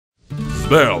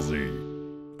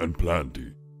Sp4zie and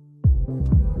plenty.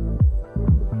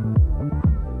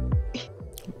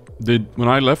 When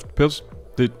I left, Pills,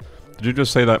 did you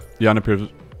just say that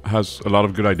Janne has a lot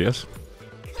of good ideas?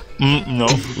 No.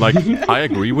 Like, I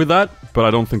agree with that, but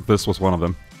I don't think this was one of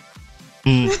them.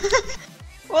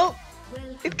 Well,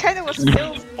 it kind of was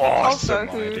Pills also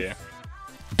who... idea.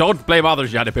 Don't blame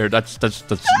others, Janne.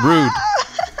 That's rude.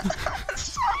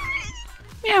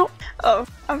 Meow. Oh,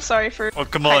 I'm sorry for Oh,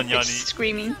 come on, high-pitched Yanni.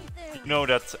 screaming. You know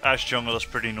that Ash Jungle is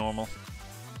pretty normal.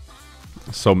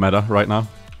 So meta right now.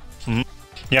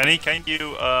 Yanni, can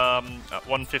you at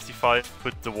 155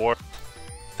 put the ward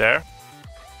there?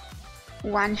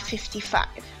 155.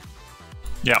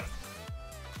 Yeah.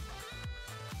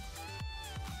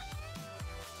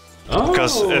 Oh.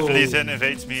 Because if Lee Sin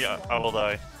invades me, I will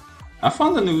die. I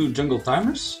found the new jungle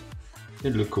timers.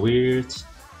 They look weird.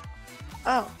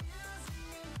 Oh.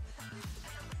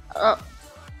 Oh.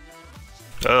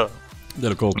 They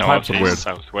look all No, types of okay, weird.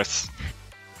 southwest.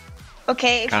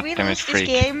 Okay, if God we damn it, lose this freak.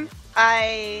 game,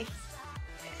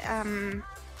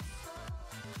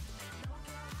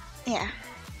 yeah.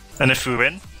 And if we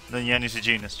win, then Yanni's a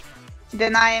genius.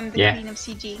 Then I am the Yeah. queen of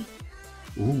CG.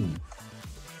 Ooh.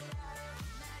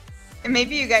 And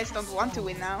maybe you guys don't want to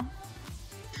win now.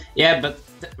 Yeah, but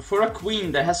for a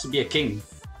queen there has to be a king.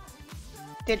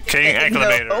 King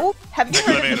acclamator. No. Have you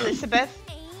heard of Acclamator. Elizabeth?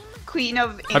 Queen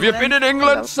of England? Have you been in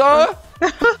England, Hello.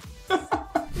 sir?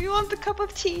 We want a cup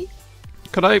of tea.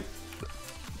 Could I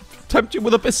tempt you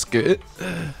with a biscuit?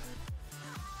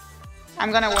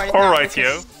 I'm gonna word it All now right, yo.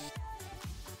 because-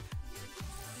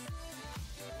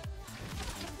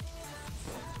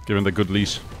 Give him the good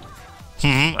leash.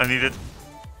 I need it.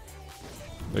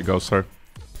 There you go, sir.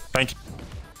 Thank you.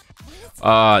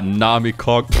 Nami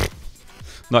Cog.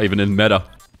 Not even in meta.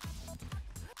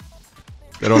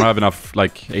 They don't have enough,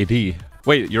 like, AD.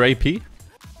 Wait, you're AP?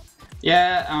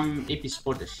 Yeah, AP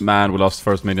supporters. Man, we lost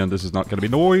first minion. This is not gonna be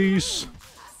nice.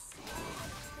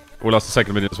 We lost the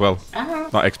second minion as well.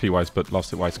 Not XP wise, but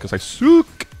lost it wise because I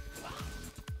suck.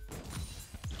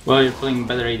 Well, you're playing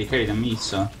better AD carry than me,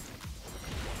 so...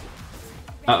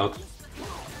 Uh-oh.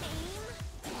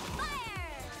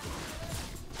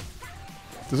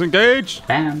 Disengage!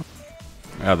 Bam.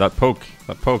 Yeah, that poke.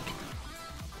 That poke.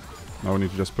 Now we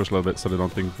need to just push a little bit so they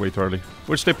don't think way too early.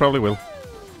 Which they probably will.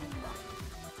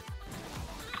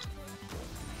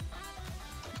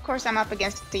 Of course, I'm up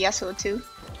against the Yasuo too.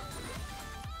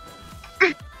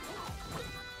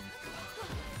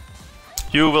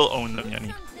 You will own them,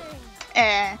 Yanni.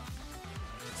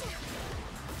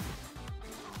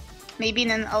 Maybe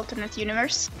in an alternate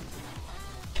universe.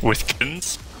 With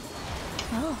kittens.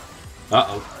 Oh.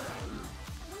 Uh-oh.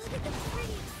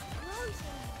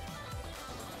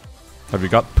 Have you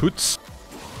got puts?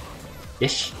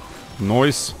 Ish.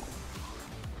 Noise.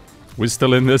 We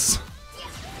still in this?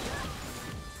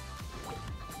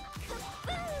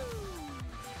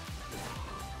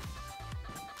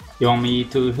 You want me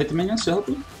to hit the minions to help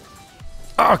you?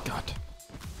 Oh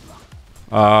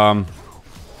god.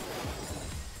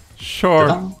 Sure.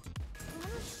 Done.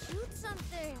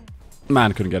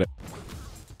 Man, couldn't get it.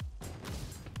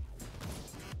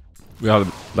 We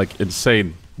had like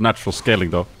insane natural scaling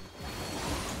though.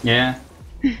 Yeah.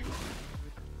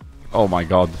 Oh my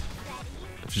god.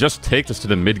 If you just take this to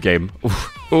the mid game.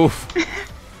 Oof. Oof.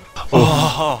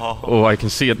 Oh, I can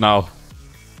see it now.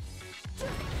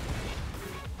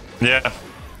 Yeah.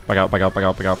 Back out, back out, back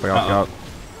out, back out, back out, back out.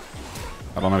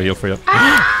 I don't have a heal for you.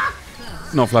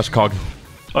 No flash cog.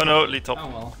 Oh no, lead top. Oh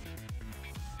well.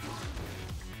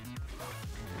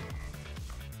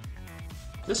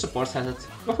 The support has it.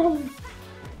 Woohoo!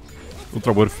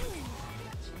 Ultra Wolf.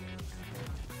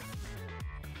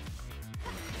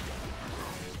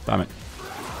 Damn it.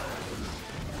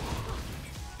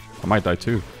 I might die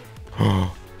too.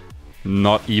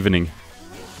 Not evening.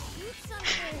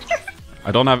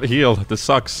 I don't have a heal. This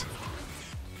sucks.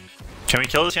 Can we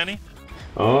kill this, Yanni?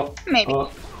 Oh. Maybe.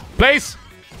 Oh. Place!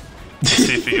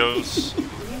 See if he goes.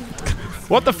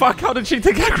 What the fuck? How did she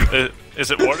take aggro?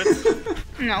 Is it warded?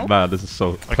 No. Man, this is so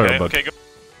Okay, terrible. okay, go.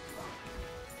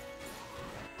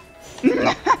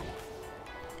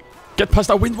 Get past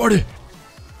that wind wardy!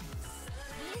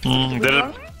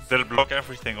 Did it block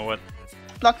everything or what?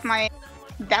 Blocked my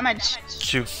damage.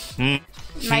 Q.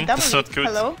 My That's W. not good.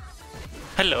 Hello?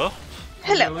 Hello?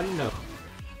 Hello. Hello.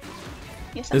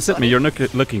 Yes, Is it me you're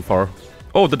looking for?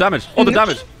 Oh, the damage! Oh, the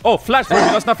damage! Oh, flash! He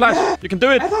doesn't have flash! You can do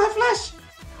it! I don't have flash!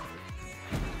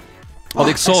 Oh, the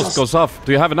exhaust goes off.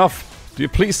 Do you have enough? Do you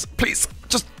please,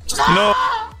 just No!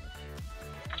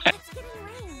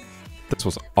 This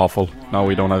was awful. Now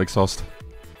we don't have exhaust.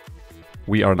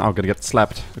 We are now gonna get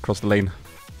slapped across the lane.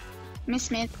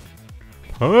 Miss mid.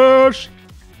 Push!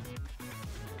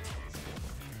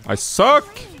 I suck!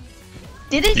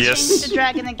 Did it Yes. change the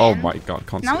dragon again? Oh my god,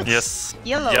 can't Now see. it's Yes.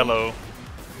 yellow. Yellow.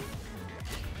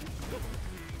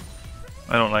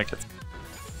 I don't like it.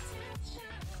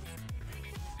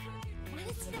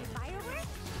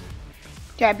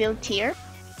 Do I build tier?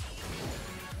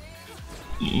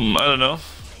 I don't know.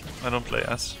 I don't play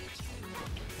as.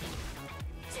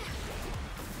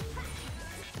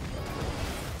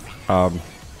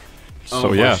 So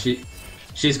boy, yeah,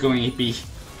 she's going AP.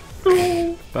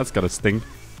 that's gotta sting.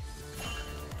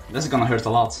 That's gonna hurt a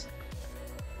lot.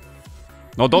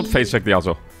 No, don't face check the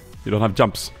Yasuo. You don't have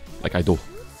jumps, like I do.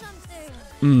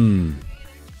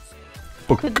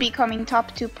 Could be coming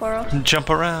top 2 Poro. Jump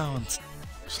around.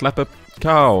 Slap a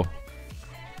cow.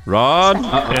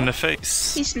 Run! In the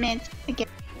face. He's mid again.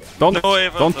 Don't No,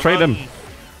 Eva, don't trade run. him.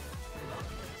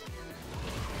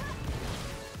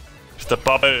 It's the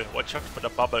bubble. Watch out for the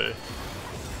bubble.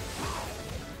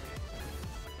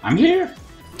 I'm here.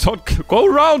 Don't go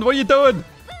around. What are you doing?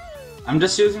 I'm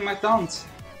just using my taunt.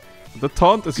 The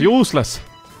taunt is useless.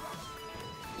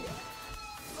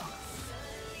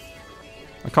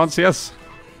 I can't see us.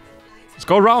 Let's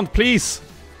go around, please.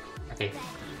 Okay.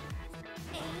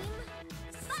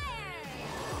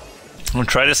 Wanna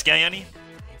try this guy, Yanni?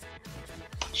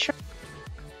 Sure.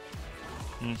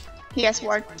 He has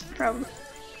ward, probably.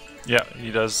 Yeah,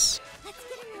 he does.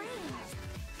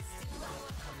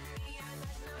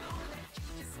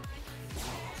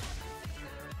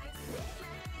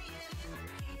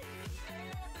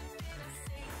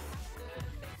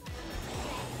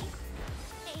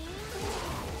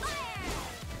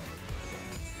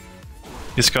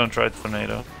 He's gonna try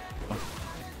tornado.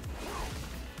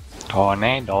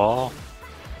 Tornado.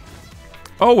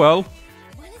 Oh well.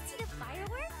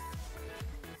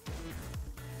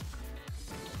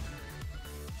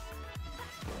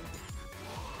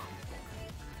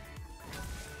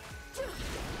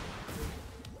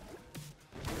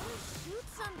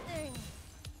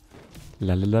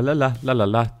 La la la la la la la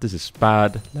la. This is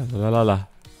bad. La la la la la.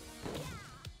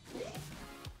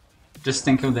 Just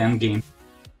think of the end game.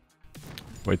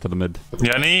 Wait till the mid.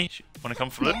 Yanni, wanna come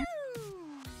flip?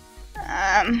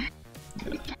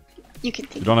 You can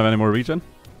take You don't have any more regen?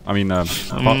 I mean, bot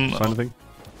or anything?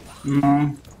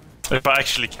 No. If I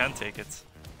actually can take it.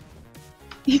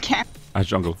 You can. As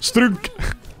jungle. Strunk!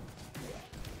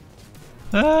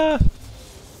 Ah.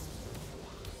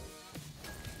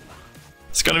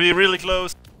 It's gonna be really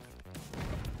close.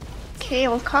 Okay,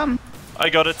 I'll come. I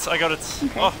got it, I got it.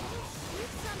 Okay. Oh.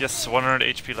 Yes, 100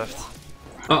 HP left.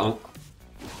 Uh-oh.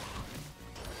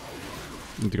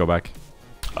 Need to go back.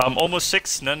 Almost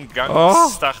 6, then gang Oh.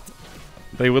 start.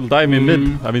 They will die me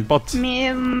mid. I mean bot.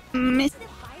 Miss.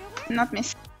 Not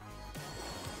miss.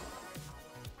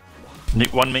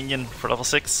 Need 1 minion for level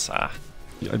 6. Ah.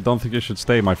 I don't think you should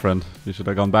stay, my friend. You should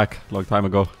have gone back a long time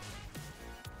ago.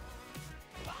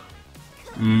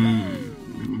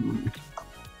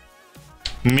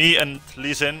 Me and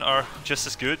Lee Sin are just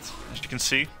as good, as you can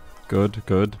see. Good,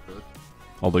 good.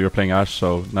 Although you're playing Ashe,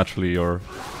 so naturally you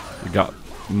got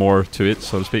more to it,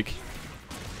 so to speak.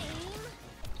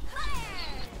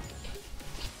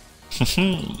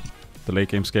 The late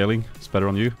game scaling is better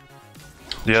on you.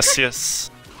 Yes,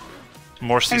 yes.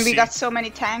 More CC. And we got so many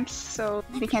tanks, so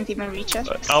we can't even reach us.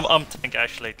 I'm tank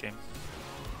Ashe late game.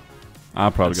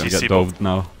 I'm probably gonna CC get doved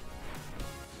now.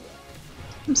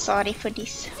 I'm sorry for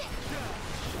this.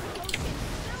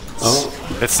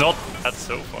 Oh. It's not bad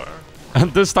so far.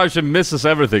 And this time she misses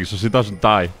everything, so she doesn't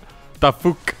die. Da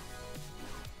fuck.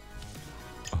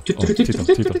 Oh,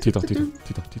 Tito.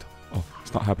 Oh,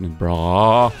 it's not happening,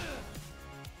 brah.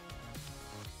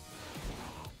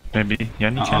 Maybe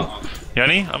Yanni can.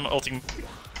 Yanni, I'm ulting.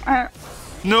 Uh,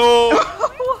 No!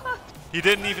 He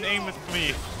didn't even aim with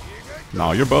me.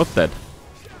 No, you're both dead.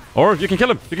 Or you can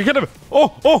kill him. You can kill him.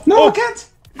 Oh, No, oh. I can't!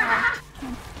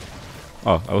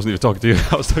 Oh, I wasn't even talking to you.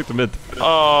 I was talking to mid.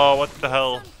 Oh, what the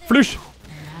hell. Flush.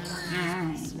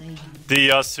 The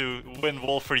Yasuo win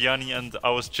wall for Yanni and I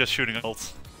was just shooting an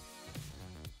ult.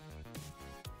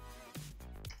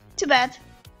 too bad.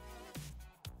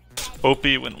 OP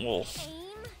win wall.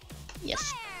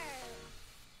 Yes.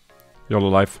 YOLO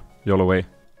life. YOLO way.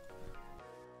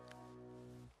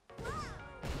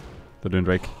 They're doing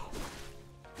Drake.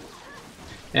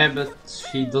 Yeah, but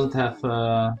she doesn't have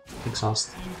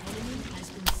exhaust.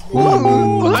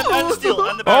 And still,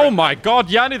 and the Oh Baron. my god,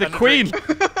 Yanni the And the queen!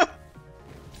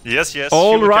 Yes, yes.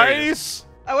 All you carried it. rise!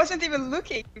 I wasn't even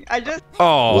looking. I just.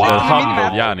 Oh, Wow. the Wow.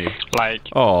 humble Yanni. Like,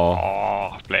 Oh,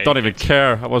 oh, play. don't even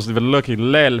care. I wasn't even looking.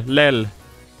 Lel.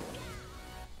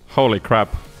 Holy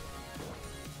crap.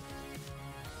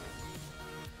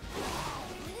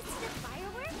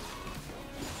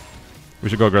 We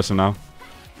should go aggressive now.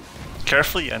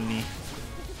 Carefully, Annie.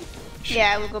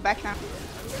 Yeah, we'll go back now.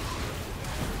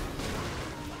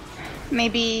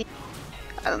 Maybe,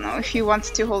 I don't know, if he wants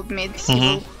to hold mid, he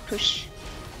will push.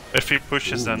 If he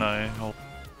pushes, then I hold.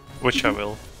 Which I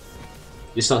will.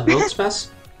 You still have ult, Spaz?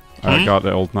 I got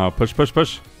the ult now. Push, push,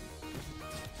 push.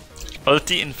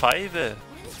 Ulti in 5.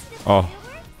 Oh.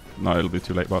 No, it'll be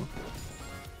too late, but...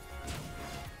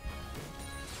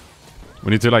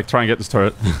 We need to, like, try and get this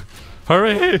turret.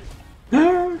 Hurry!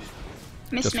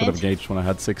 Miss Just mid. would have engaged when I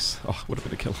had 6. Oh, would have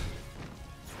been a kill.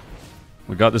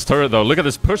 We got this turret, though. Look at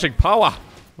this pushing power!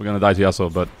 We're gonna die to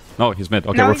Yasuo, but... No, he's mid.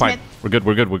 Okay, No, we're he's fine. mid. We're good,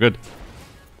 we're good, we're good.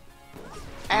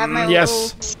 I have my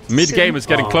Yes! ult Mid-game soon. is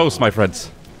getting close, my friends.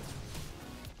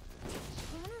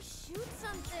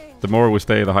 The more we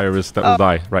stay, the higher risk that we'll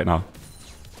die right now.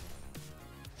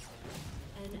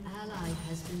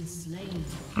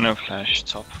 No flash,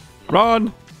 top. Run!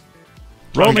 I'm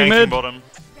Roaming ganking mid! bottom.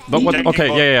 No, what? Ganking Okay,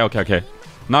 bottom. yeah, okay, okay.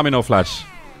 Nami no flash.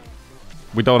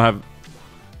 We don't have...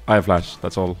 I have flash,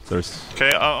 that's all there is.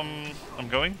 Okay, I'm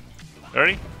going.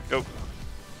 Ready? Go.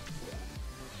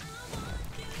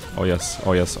 Oh yes,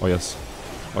 oh yes, oh yes.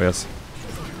 Oh yes.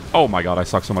 Oh my god, I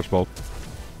suck so much bolt.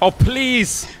 Oh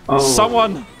please! Oh.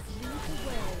 Someone!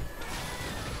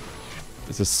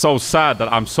 This is so sad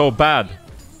that I'm so bad.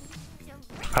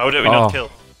 How did we not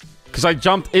kill? Because I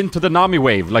jumped into the Nami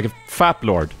wave like a fat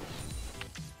lord.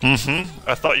 I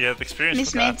thought you had experience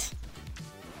Miss with mid. that.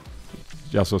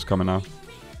 Yasuo's coming now.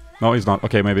 No, he's not.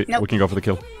 Okay, maybe Nope. we can go for the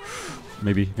kill.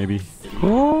 Maybe, maybe.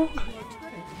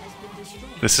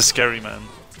 This is scary, man.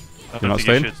 I You're not think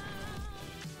you staying? should.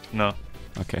 No.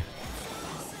 Okay.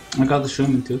 I got the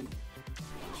Shroom too.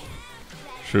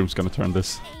 Shroom's gonna turn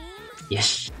this.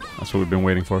 Yes. That's what we've been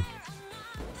waiting for.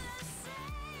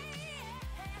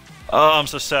 Oh, I'm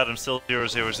so sad. I'm still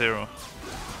 0-0-0.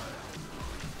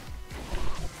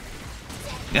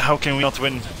 Yeah, how can we not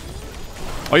win?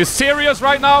 Are you serious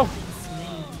right now?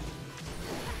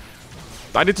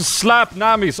 I need to slap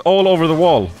Namis all over the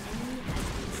wall.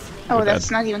 Oh, You're that's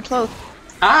dead. not even close.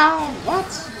 Ow!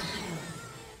 What?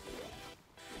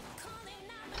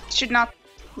 Should not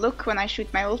look when I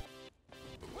shoot my ult.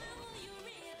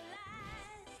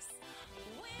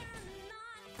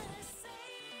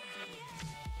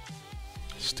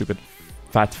 Stupid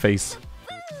fat face.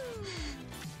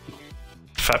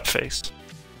 Fat face.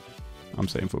 I'm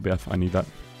saying for BF. I need that.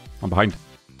 I'm behind.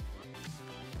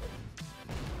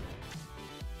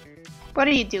 What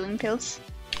are you doing, Pills?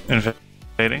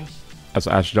 Invading. As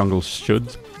Ash jungle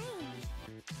should.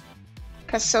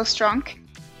 Cause so strong.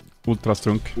 Ultra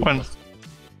strunk. When?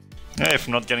 Yeah, if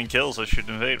I'm not getting kills, I should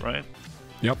invade, right?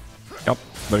 Yep. Yep.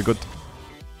 Very good.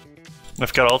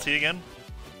 I've got ulti again.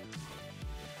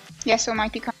 Yeah, so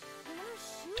might become.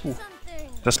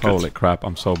 That's good. Holy crap,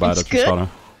 I'm so bad It's at good? Tristana.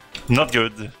 Not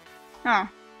good. Oh.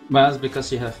 Well, it's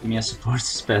because you have me as support,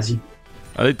 Spazzy.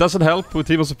 It doesn't help with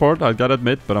team support, I gotta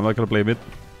admit, but I'm not gonna blame it.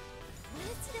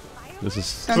 This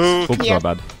is Don't- ultra yeah.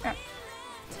 bad. Yeah.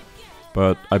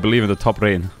 But I believe in the top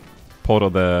lane.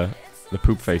 Poro the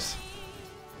poop face.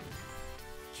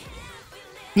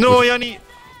 No, Yanni!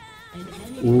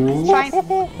 Ooh. Fine.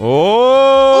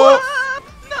 Oh!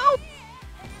 No!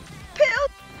 Pills!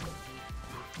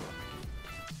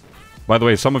 By the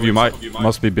way, some of you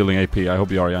must be building AP. I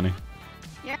hope you are, Yanni.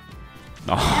 Yeah.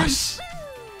 Nice.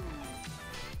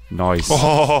 Nice.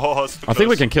 Oh, so I think we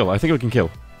close. can kill. I think we can kill.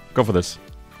 Go for this.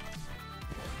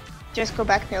 Just go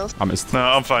back, Pills. I missed. No,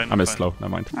 I'm fine. I missed fine. slow. Never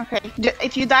mind. Okay.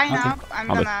 If you die now,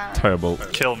 I'm I'm gonna. a terrible,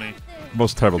 Kill me.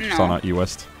 most terrible No. Tristana E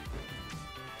West.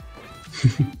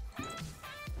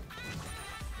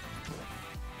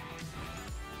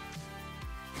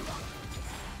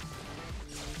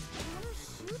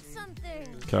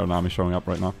 Karanami showing up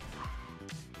right now.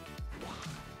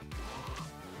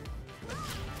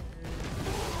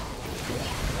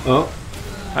 Oh.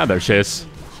 And there she is.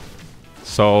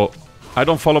 So, I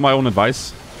don't follow my own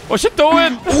advice. What's she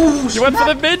doing? You went for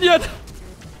the minion!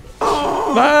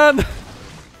 Man!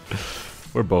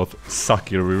 We're both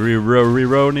sucky,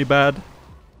 rony bad.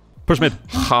 Push mid.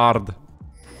 Hard.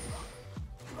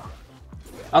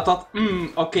 I thought,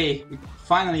 okay, we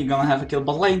finally gonna have a kill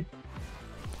bot lane.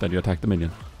 Then you attack the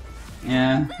minion.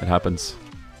 Yeah. It happens.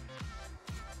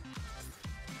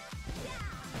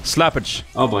 Slappage.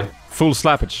 Oh boy. Full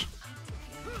slappage.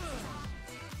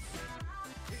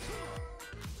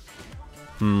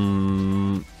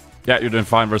 Yeah, you're doing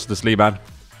fine versus this Lee, man.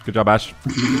 Good job, Ash.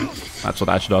 That's what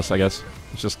Ash does, I guess.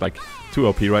 It's just like too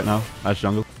OP right now. Ash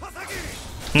jungle.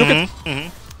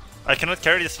 I cannot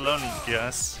carry this alone,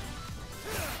 yes.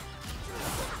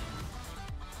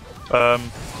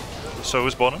 So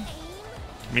who's bottom?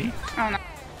 Me? Oh no.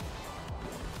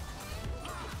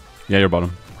 Yeah, you're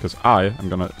bottom. Because I am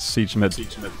gonna siege mid.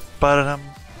 Ba-da-dum.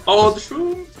 Oh, the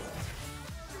shroom!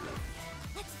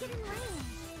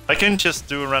 I can just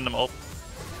do a random ult.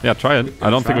 Yeah, try it. I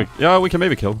don't think we... Yeah, we can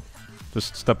maybe kill.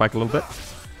 Just step back a little bit.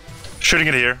 Shooting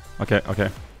it here. Okay, okay.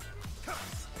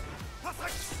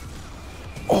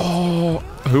 Oh,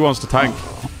 who wants to tank?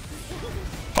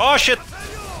 Oh shit!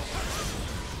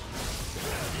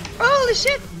 Holy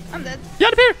shit! I'm dead.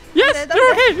 Yanapir! Yes! dead, You're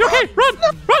I'm okay! You're okay! Run!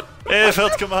 Run!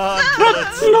 Evelt, come on! Kill it.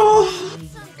 No!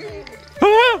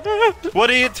 What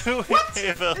are you doing, I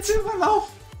Evelt? didn't run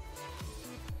off!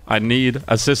 I need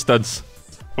assistance.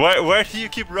 Where do you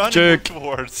keep running Jerk.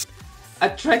 towards? I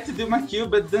tried to do my Q,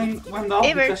 but then went off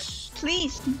Aver, because...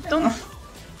 please don't.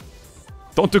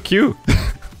 Don't do Q.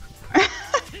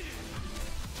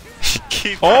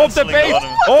 Keep Oh, the cancelling bait! on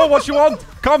him. Oh, what you want?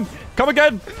 Come! Come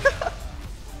again!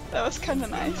 That was kind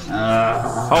of nice.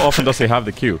 How often does he have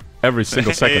the Q? Every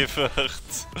single second.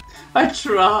 Evert. I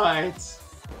tried!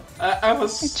 I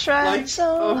was Tried like,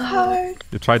 so oh. hard.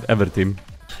 You tried ever team.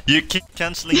 You keep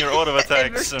cancelling your auto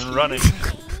attacks and running.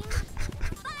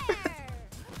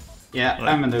 Yeah,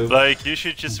 I'm a noob. Like, you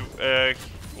should just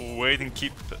wait and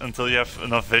keep until you have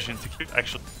enough vision to keep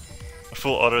actually a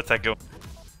full auto attack going.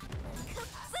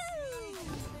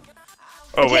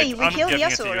 Oh Okay, wait, we I'm killed giving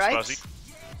it to Yasuo, you, right? Sp4zie.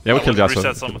 Yeah, we I killed want to Yasuo.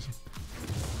 reset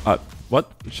some.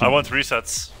 What? I want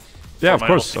resets. Yeah, for of my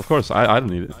course, ulti. of course. I don't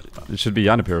need it. It should be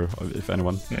Yanapir, if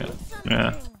anyone. Yeah.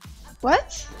 Yeah.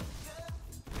 What?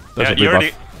 There's Yeah, a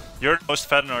debuff. you're the most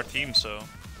fed in our team, so.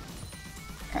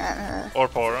 Uh, Or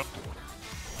Poro.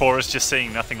 Poro's just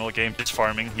saying nothing all game, just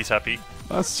farming, he's happy.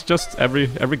 That's just every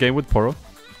game with Poro.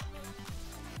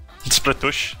 Split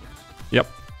push. Yep.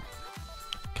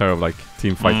 Care of like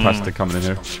team fight tastic coming in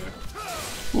here.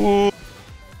 Ooh.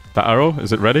 The arrow,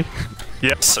 is it ready?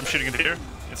 Yes, I'm shooting it here.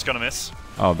 It's gonna miss.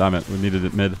 Oh damn it, we needed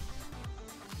it mid.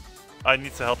 I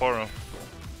need to help Poro.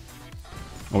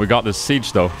 Oh, we got this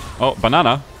siege though. Oh,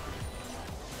 banana.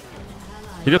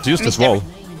 He just used his wall.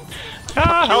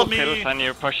 Ah, help Kills me! and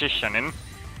you positioning.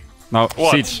 Now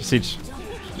What? siege.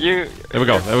 You. There we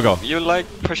go. There we go. You like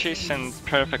position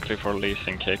perfectly for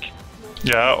leasing kick.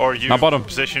 Yeah, or you Now bottom.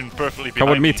 position perfectly Come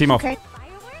behind with me, team off. okay.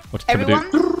 What can we do?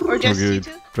 Everyone? Or just Can we you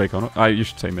do two? Draco? No? You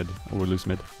should say mid, or we'll lose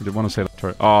mid. We didn't want to say that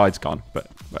turret. Oh, it's gone. But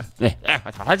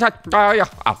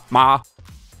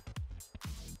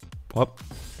What?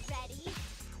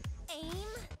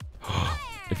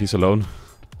 If he's alone,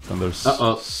 then there's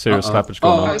serious slappage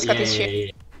going Oh, on. he's got his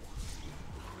shit.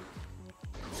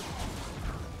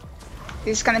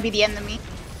 This is gonna be the enemy.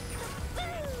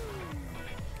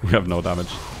 We have no damage.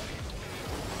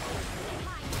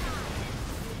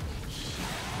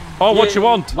 Oh, what you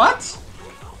want? What?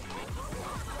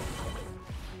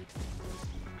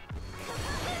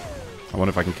 I wonder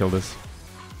if I can kill this.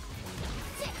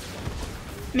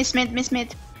 Miss mid, miss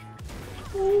mid.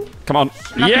 Come on.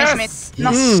 Not Yes! miss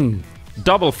mid. No.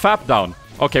 Double fap down.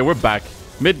 Okay, we're back.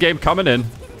 Mid game coming in.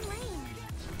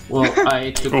 Well,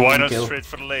 I took Why one not kill. straight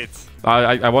for the late?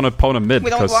 I want to opponent mid. We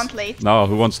don't 'cause- want late. No,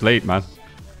 who wants late, man?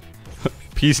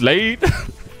 Peace late.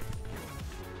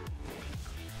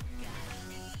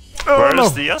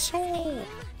 Where's the asshole?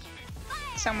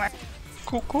 Somewhere.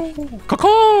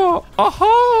 Coco!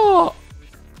 Aha!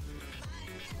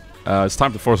 It's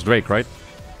time to force Drake, right?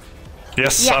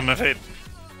 Yes, Yeah. I'm evade.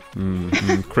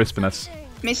 Crispiness.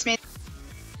 Miss mid.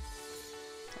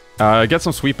 Get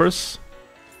some sweepers.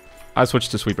 I switch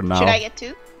to sweeper now. Should I get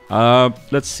two?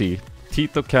 Let's see.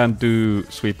 Tito can do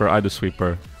sweeper, I do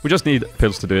sweeper. We just need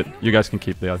pills to do it. You guys can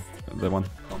keep the one.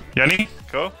 Yanni,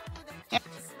 go.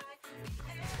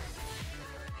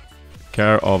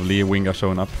 Care of Lee Winga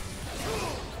showing up.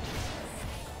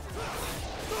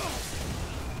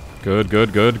 Good,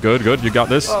 good, good, good, good. You got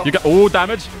this. Oh. You got. Oh,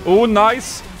 damage. Oh,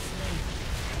 nice.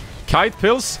 Kite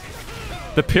pills.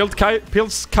 The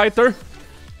pills kiter.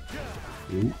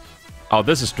 Oh,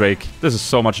 this is Drake. This is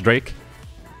so much Drake.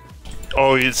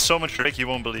 Oh, it's so much Drake you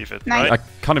won't believe it, Nice. I right?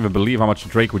 can't even believe how much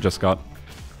Drake we just got.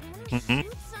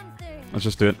 Let's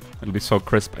just do it. It'll be so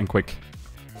crisp and quick.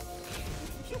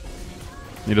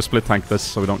 Need to split tank this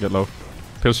so we don't get low.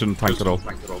 Pills shouldn't tank at all.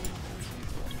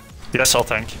 Yes, I'll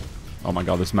tank. Oh my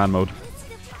god, this man mode.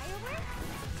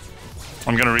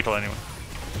 I'm gonna recall anyway.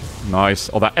 Nice.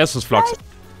 Oh, that Essus flux.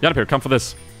 Yanapir, come for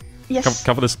this. Yes.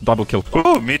 Come for this double kill.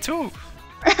 Ooh, me too.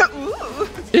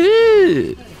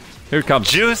 Ooh. Here it comes.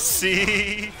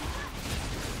 Juicy.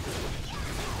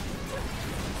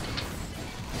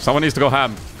 Someone needs to go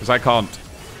ham, because I can't.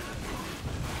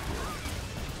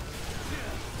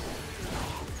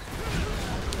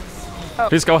 Oh.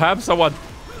 Please go ham, someone.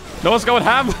 No one's going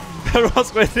ham. I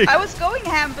was waiting. I was going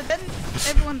ham, but then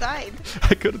everyone died.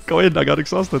 I couldn't go in. I got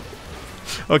exhausted.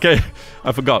 Okay,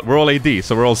 I forgot. We're all AD,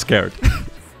 so we're all scared.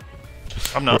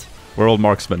 I'm not. We're all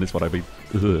marksmen, is what I mean.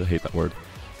 Ugh, I hate that word.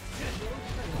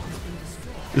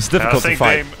 It's difficult to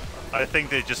fight. I think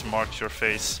they just marked your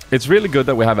face. It's really good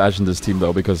that we have Ash in this team,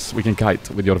 though, because we can kite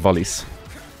with your volleys.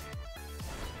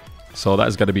 So that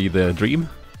is going to be the dream.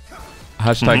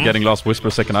 Hashtag getting Lost Whisper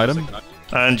second item.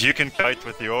 And you can kite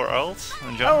with your ult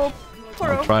and jump. Oh, poor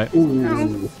I'll try.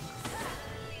 No.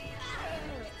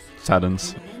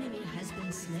 Saddens.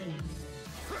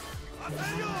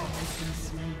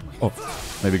 Oh,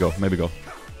 maybe go, maybe go.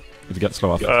 If you get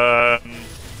slow off. I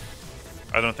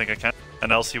don't think I can.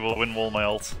 And else he will win wall my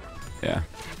ult. Yeah.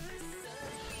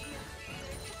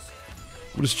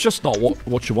 But it's just not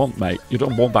what you want, mate. You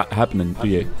don't want that happening, do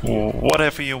you?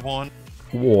 Whatever you want.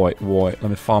 Why? Let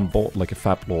me farm bot like a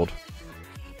fat lord.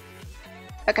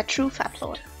 Like a true fat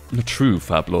lord. The true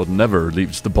fat lord never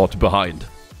leaves the bot behind.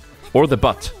 Or the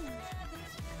butt.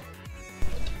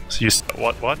 So you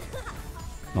what?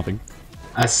 Nothing.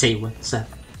 I say what's up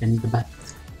in the back.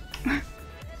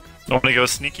 Want to go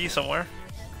sneaky somewhere?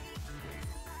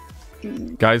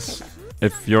 Guys,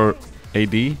 if you're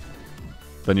AD,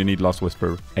 then you need Lost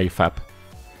Whisper AFAP.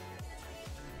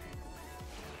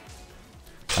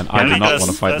 And I do not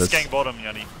want to fight this. Let's gank bottom,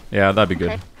 Yanni. Yeah, that'd be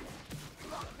good. Okay.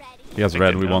 He has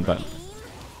red, we want that.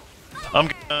 I'm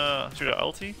gonna shoot an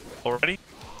ulti already.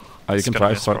 You can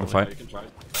try, start the fight.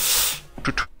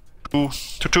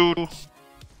 Two.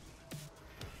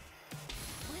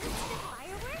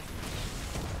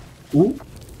 Ooh.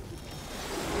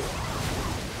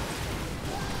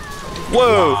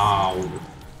 Whoa! Wow.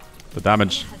 The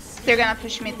damage. They're gonna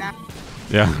push mid now.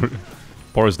 Yeah.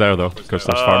 Por is there though, because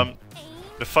there's farm.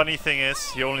 The funny thing is,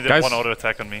 he only did Guys, one auto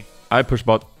attack on me. I push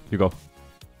bot, you go.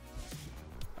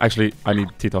 Actually, I need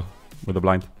Tito with the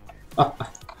blind.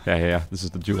 Yeah. This is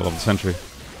the duel of the century.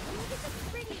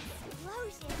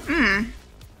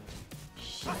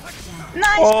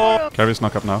 Nice. Oh. Carrier's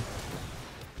knock up now.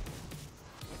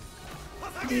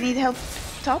 Do you need help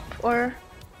top or?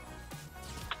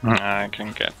 I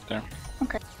can get there.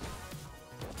 Okay.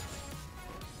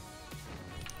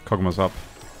 Kog'Maw's up.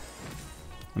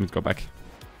 We need to go back.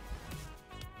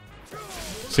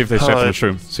 See if they strap on the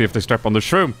shroom. See if they strap on the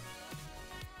shroom.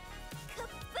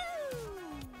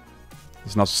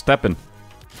 He's not stepping.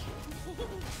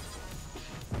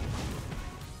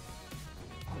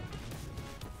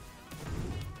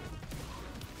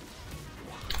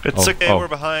 It's okay, we're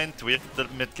behind. We have the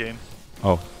mid game.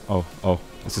 Oh.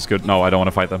 This is good. No, I don't want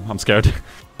to fight them. I'm scared.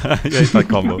 I hate that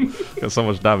combo. Got so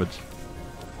much damage.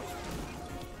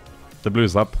 The blue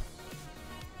is up.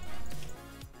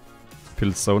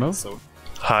 Pilsono.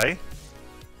 Hi.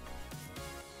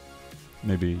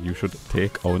 Maybe you should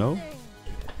take Ono.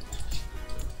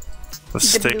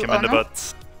 Let's The take blue him in the Ono?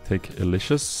 butt. Take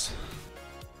Elicious.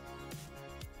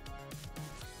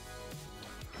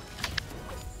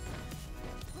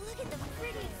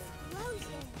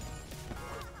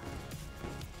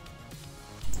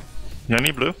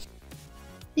 Yanni blue.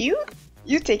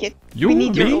 You take it. You, we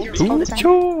need your me, ult all the time.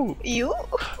 You.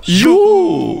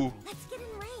 You?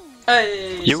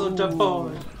 Hey, soldier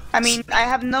boy. I mean, I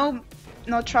have no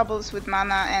troubles with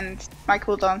mana, and my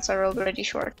cooldowns are already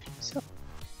short. So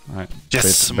Alright.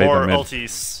 Yes, bait more them in.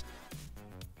 ultis.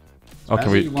 Oh,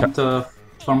 can we? You want to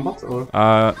farm bot or?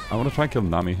 I want to try and kill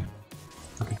Nami.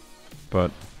 Okay.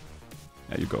 But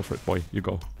yeah, you go for it, boy. You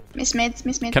go. miss mid.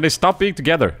 Can they stop being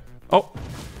together? Oh.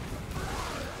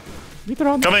 Meet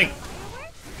around. Coming.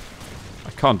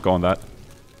 I can't go on that.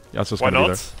 Yasuo's Why gonna be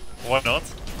not? there. Why not?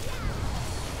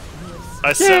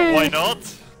 I said why not?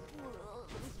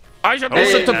 I should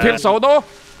listen to Pilsono!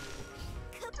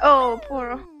 Oh,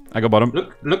 poor. I go bottom.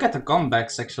 Look at the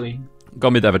comebacks actually. Go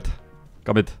mid, David.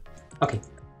 Go mid. Okay.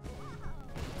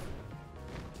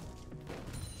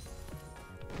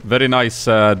 Very nice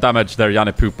damage there,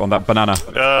 Yanni Poop, on that banana.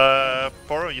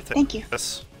 Poro, you take Thank you.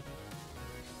 this.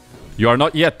 You are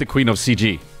not yet the queen of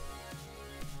CG.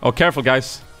 Oh, careful,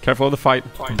 guys. Careful of the fight.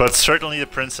 But certainly the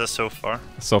princess so far.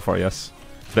 So far, yes.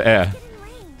 The heir.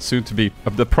 Soon to be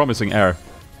the promising heir.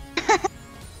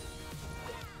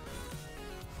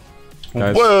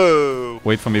 Guys, Whoa!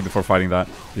 wait for me before fighting that.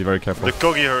 Be very careful. The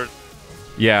Kogi hurt.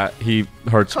 Yeah, he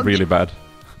hurts Kogi. really bad.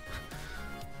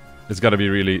 It's gotta be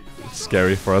really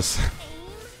scary for us.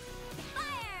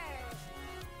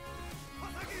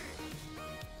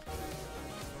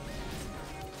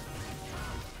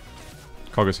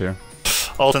 Kog'Maw's here.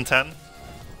 Ult in 10.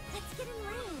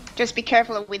 Just be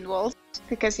careful of wind walls,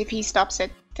 because if he stops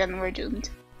it, then we're doomed.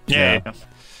 Yeah.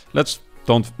 Let's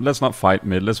not fight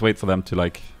mid. Let's wait for them to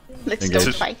like Let's Engage.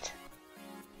 don't fight.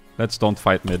 Let's don't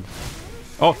fight mid.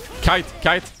 Oh, kite,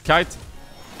 kite, kite.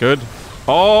 Good.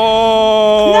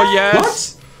 Oh,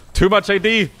 yes. Too much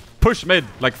AD. Push mid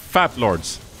like fat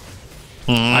lords.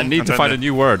 I need to find a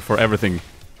new word for everything.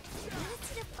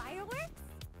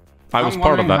 I was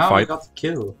part of that fight. Got the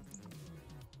kill.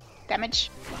 Damage.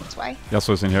 That's why.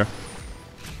 Yasuo's in here.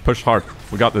 Push hard.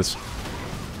 We got this.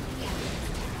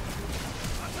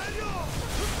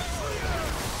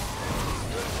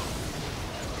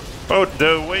 Oh,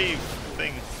 the wave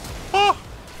thing. Oh!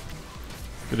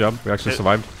 Good job. We actually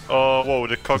survived. Oh, whoa,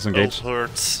 the cocktail Disengage.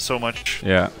 hurts so much.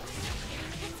 Yeah.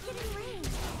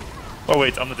 Oh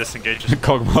wait, I'm the disengaged.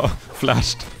 Kog'Maw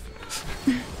flashed.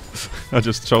 I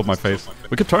just showed my face.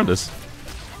 We could turn this.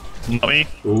 Not me.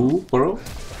 Ooh, bro.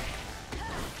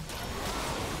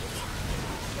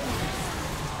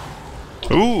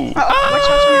 Ooh! Watch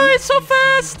out! It's so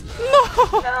fast!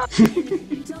 No!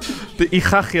 The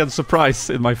Ichachian surprise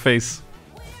in my face.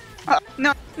 Oh,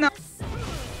 no, no.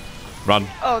 Run.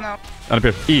 Oh no. And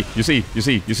up here. E. You see. You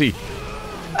see. You see.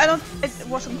 I don't. It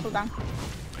wasn't cooldown.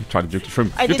 I tried to juke the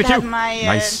shrimp. I Juke did the have Q. my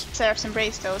Nice. Seraph's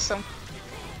Embrace though, so.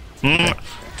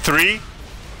 3,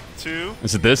 2.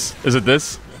 Is it this? Is it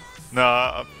this?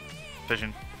 Nah,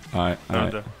 vision. Alright. No,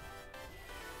 Alright.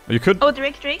 You could. Oh,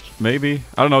 Drake. Maybe.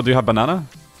 I don't know. Do you have banana?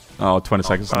 Oh, 20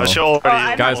 seconds. No. She already.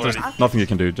 I Guys, know there's already. nothing you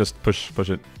can do. Just push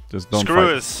it. Just don't Screw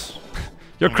fight. us.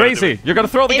 You're I'm gonna do crazy. it. You're gonna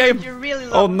throw the game. You're really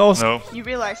low. Oh no. No. You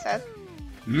realize that?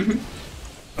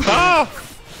 Ah!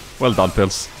 Well done,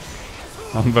 Pills.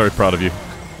 I'm very proud of you.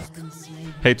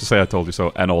 Hate to say I told you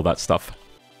so, and all that stuff.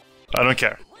 I don't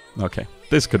care. Okay,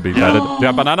 this could be better. Do you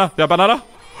have banana? Do you have banana?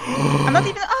 I'm not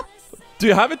even up. Do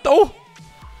you have it though?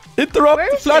 Interrupt!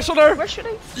 Where is Flash it? on her! Where should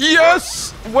I?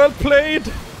 Yes! Well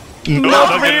played! No,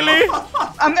 Not really!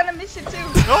 I'm gonna miss it too.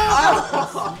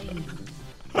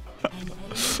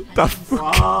 The fuck?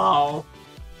 Wow.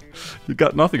 You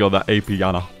got nothing on that AP,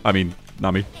 Yana. I mean,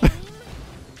 Nami.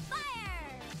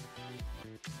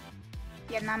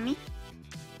 Yanami.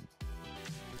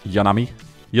 Yanami?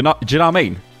 Do you know what I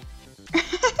mean?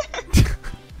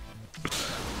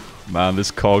 Man,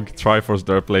 this Cog, Triforce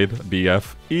Derpblade,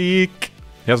 BF. Eek!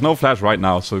 He has no flash right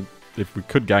now, so if we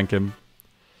could gank him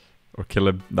or kill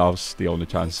him, that was the only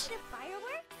chance.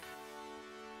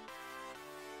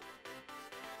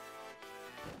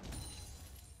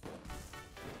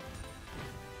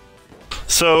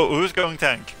 So, who's going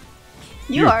tank?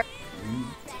 You are.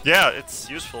 Yeah, it's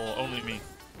useful, only me.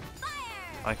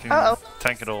 I can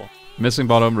tank it all. Missing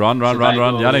bottom, run, run, Should run, I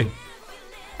run, go- Yanni.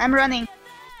 I'm running.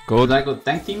 Good. Should I go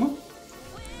tank Timo?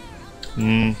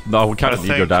 No, we kind of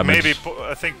need your damage. Maybe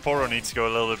I think Poro needs to go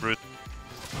a little bit brute.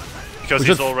 Because We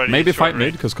he's should already maybe short fight mid,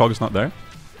 range. because Cog is not there.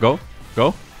 Go,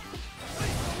 go.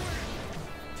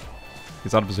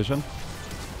 He's out of position.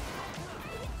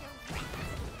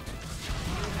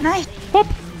 Nice. Pop!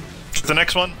 The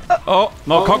next one. Oh,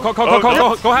 no, Cog, Cog, Cog, Cog, Cog,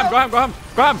 go, go ham, go ham, go ham,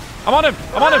 go ham. I'm on him,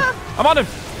 I'm on him, I'm on him.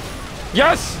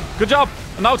 Yes, good job.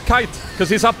 And now it's Kite, because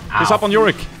he's up on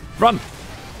Yorick. Run.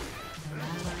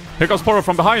 Here comes Poro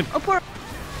from behind. Oh, poor.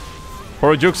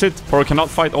 Poro jukes it. Poro cannot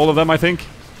fight all of them, I think.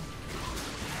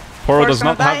 Poro does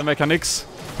gonna not have die. the mechanics.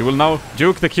 He will now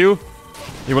juke the Q.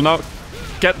 He will now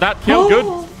get that kill.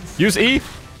 Good. Use E.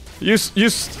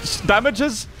 Use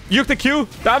damages. Juke the Q.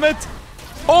 Damn it.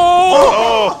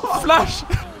 Oh! Flash.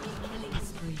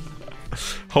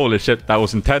 Holy shit, that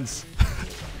was intense.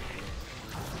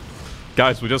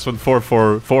 Guys, we just went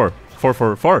 4-4-4.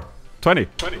 4-4-4. 20.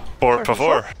 4 for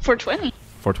 4. 420.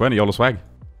 420, YOLO swag.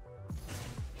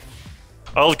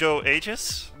 I'll go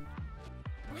Aegis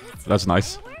That's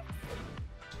nice.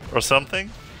 or something.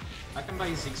 I can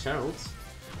buy 6 heralds.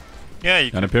 Yeah,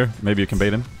 you And up here, maybe you can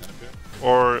bait him.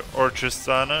 or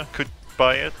Tristana could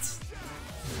buy it.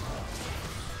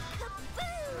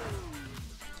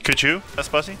 Could you,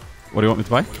 Sp4zie? What do you want me to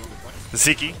buy?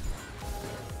 Ziki.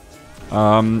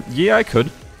 Yeah, I could.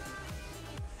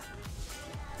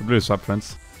 Blue swap,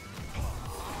 friends.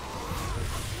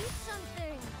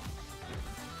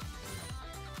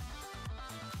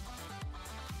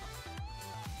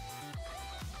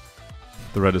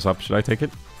 The red is up. Should I take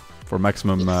it? For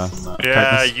maximum Yeah,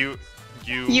 tightness?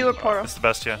 You or Poro. It's the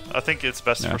best, yeah. I think it's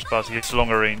best Yeah. for Sp4zie. It's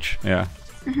longer range. Yeah.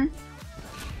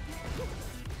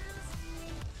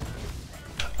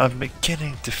 I'm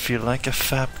beginning to feel like a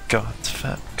fab god.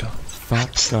 Fab god. Fab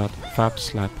god. Fab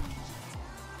slap.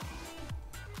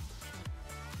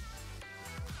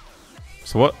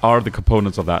 So what are the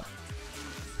components of that?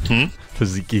 Hmm? The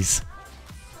Zikis.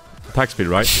 Attack speed,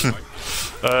 right?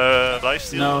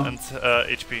 Lifesteal No. and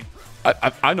HP,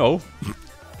 I know.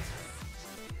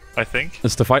 I think.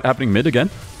 Is the fight happening mid again?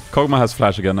 Kog'Maw has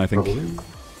flash again, I think. Probably.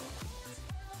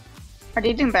 Are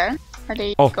they doing Baron? Are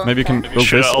they Oh, going maybe you can Baron? ult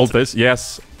Should this, I ult this.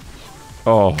 Yes.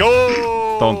 Oh,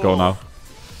 Go! don't go now.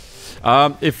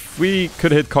 If we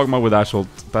could hit Kog'Maw with Ash ult,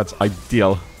 that's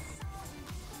ideal.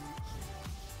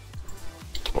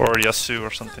 Or Yasuo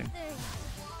or something.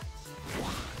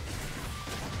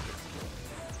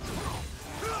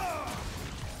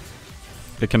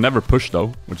 It can never push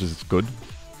though, which is good.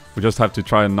 We just have to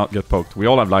try and not get poked. We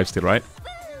all have lifesteal, right?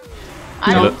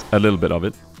 I don't. A little bit of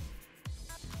it.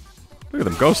 Look at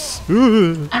them ghosts.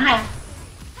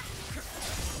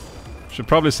 Should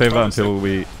probably save that until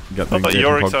we get the But engagement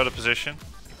Yorick's pog. out of position.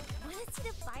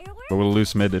 But we'll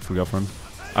lose mid if we go for him.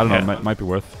 I don't know, Yeah. might be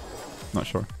worth. Not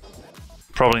sure.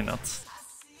 Probably not.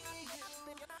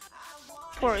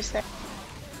 4 is there.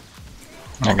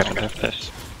 I'm gonna have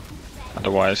this.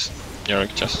 Otherwise,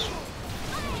 Yorick just...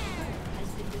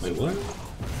 Wait, what?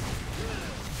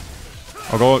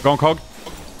 Oh, go on Cog.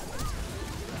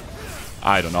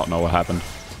 I do not know what happened.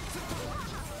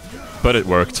 But it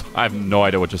worked. I have no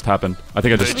idea what just happened. I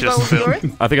think I They just... Should we go just with Yorick?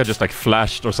 I think I just like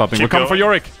flashed or something. Keep We're coming for going.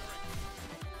 Yorick!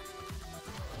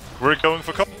 We're going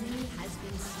for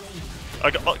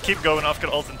keep going, I've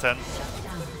got ult in 10.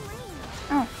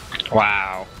 Oh.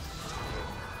 Wow.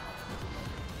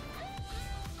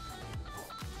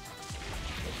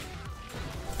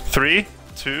 Three,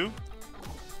 2.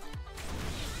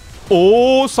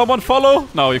 Oh, someone follow?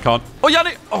 No, you can't. Oh,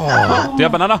 Yanni! Oh, do you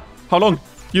have banana? How long?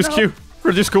 Use Q.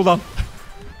 Reduce cooldown.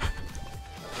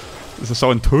 This is so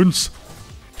intense.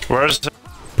 Where's the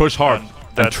Push hard.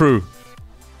 Dead. And true.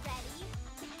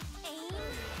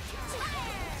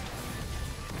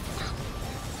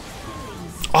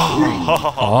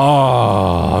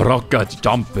 Oh, rocket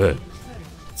jump.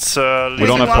 It's, We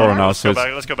don't have one power more? now, so Let's go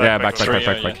back, let's go back, yeah, back,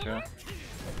 back. Sure,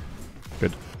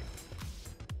 Good.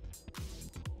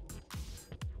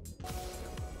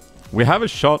 We have a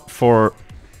shot for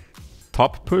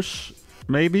top push,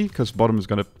 maybe, because bottom is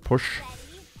gonna push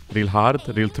real hard,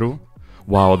 real true.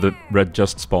 Wow, the red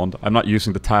just spawned. I'm not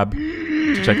using the tab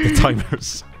to check the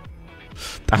timers.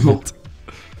 Damn it.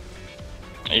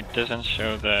 It doesn't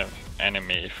show the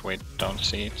enemy if we don't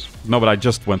see it. No, but I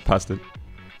just went past it.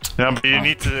 Yeah, but you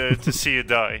need to see it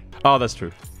die. Oh, that's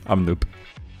true. I'm a noob.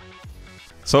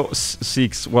 So,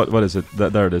 Seeks, what is it?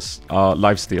 There it is.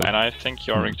 Lifesteal. And I think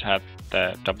Yorick had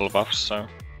the double buffs, so...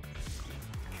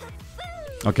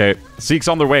 Okay, Seeks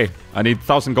on their way. I need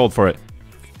 1,000 gold for it.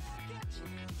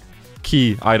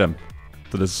 Key item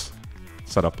to this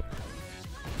setup.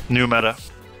 New meta.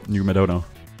 New Medono.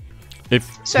 If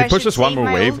So he I pushes should one save more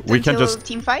my wave, ult we can until just...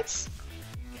 team fights?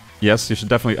 Yes, you should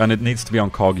definitely... And it needs to be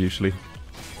on Cog usually.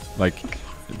 Like,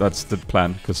 that's the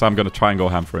plan. Because I'm going to try and go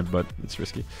ham for it, but it's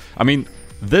risky. I mean,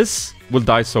 this will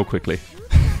die so quickly.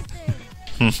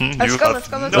 Let's go, let's go, let's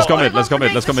go. Let's go mid, Go let's go for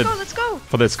mid, Drake, let's go mid. Let's go.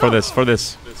 For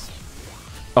this.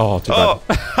 Oh, too bad.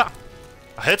 Oh!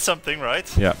 I hit something,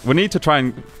 right? Yeah, we need to try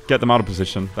and get them out of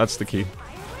position. That's the key.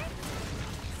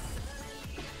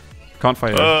 Can't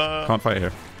fight here. Can't fight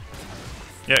here.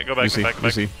 Yeah, go back, You see, go back, go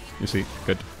back. you see.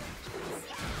 Good.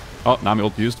 Oh, Nami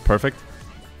ult used. Perfect.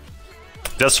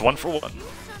 That's 1 for 1.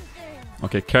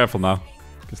 Okay, careful now.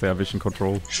 Because they have vision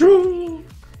control. True.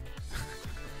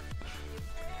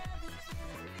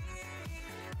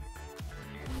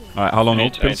 Alright, how long I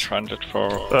ult, need please? 800 for...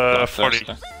 40.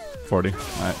 Bloodthirster. 40.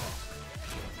 Alright.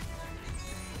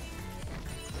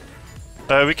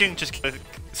 We can just get a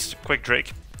quick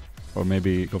Drake. Or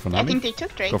maybe go for I Nami? think they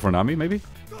took Drake. Go for Nami, maybe?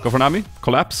 Go for Nami?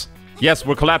 Collapse? Yes,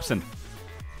 we're collapsing.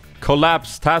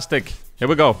 Collapse-tastic. Here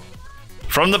we go.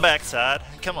 From the backside.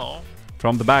 Come on.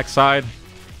 From the backside.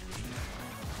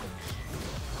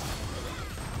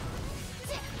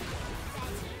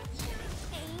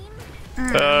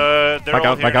 They're Back all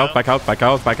out, here back out, now. back out, back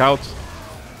out, back out.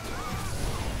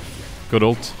 Good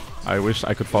ult. I wish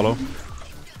I could follow.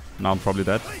 Now I'm probably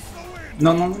dead.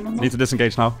 No. Need to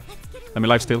disengage now. Let me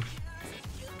lifesteal.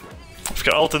 I've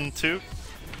got ult in 2.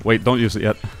 Wait, don't use it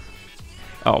yet.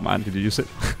 Oh man, did you use it?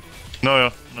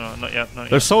 No, not yet, not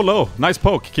They're yet. so low. Nice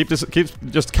poke. Keep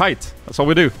just kite. That's all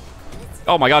we do.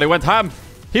 Oh my god, he went ham.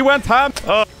 He went ham.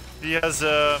 Oh, he has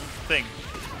a thing.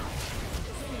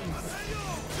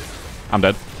 I'm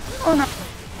dead. Oh no.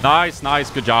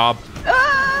 Nice, good job.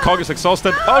 Cog is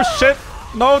exhausted. Oh shit.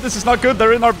 No, this is not good.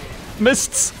 They're in our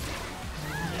mists.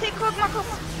 Take Kog'Maw,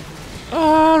 Kog'Maw.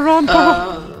 Ah, run,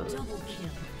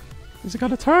 Is it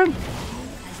gonna turn?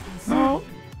 No.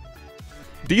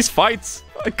 These fights,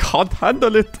 I can't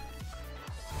handle it.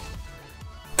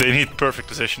 They need perfect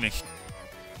positioning.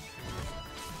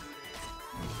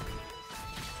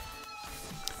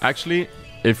 Actually,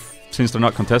 since they're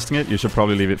not contesting it, you should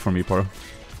probably leave it for me, Poro.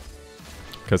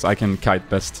 because I can kite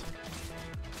best.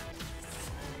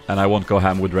 And I won't go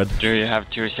ham with red. Do you have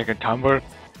 2-second timer?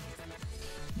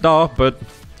 No, but,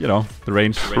 you know, the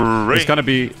range. It's gonna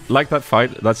be like that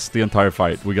fight. That's the entire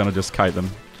fight. We're gonna just kite them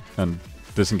and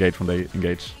disengage when they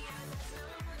engage.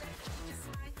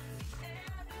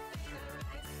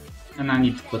 And I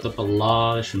need to put up a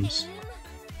lot of shrooms.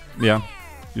 Yeah,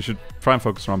 you should try and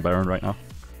focus around Baron right now.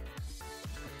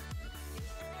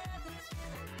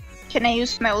 Can I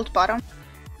use my ult bottom?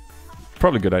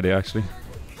 Probably a good idea, actually.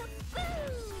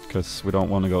 Because we don't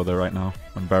want to go there right now,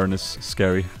 when Baron is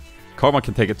scary. Karma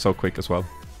can take it so quick as well.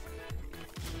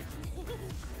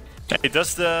 Hey,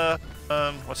 does the...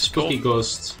 what's it called? Spooky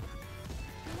Ghost.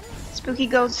 Spooky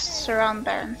ghosts around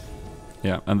Baron.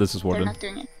 Yeah, and this is They're Warden. not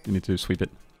doing it. You need to sweep it.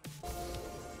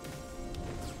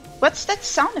 What's that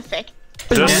sound effect?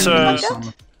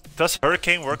 Does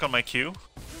Hurricane work on my Q?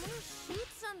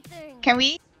 Can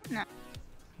we? No.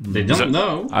 They don't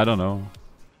know. I don't know.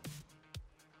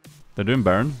 They're doing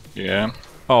Baron. Yeah.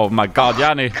 Oh my god,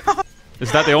 Yanni!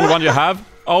 Is that the only one you have?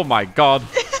 Oh my god.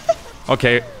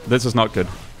 Okay, this is not good.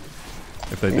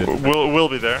 If they did. We'll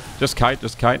be there. Just kite,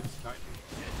 just kite.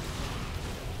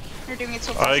 They're doing it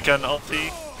so fast. I can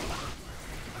ulti.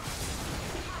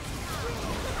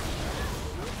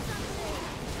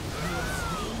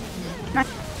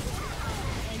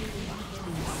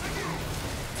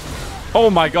 Oh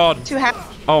my god! Too happy.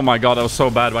 Oh my god, that was so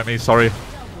bad by me, sorry.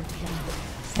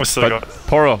 We still But got...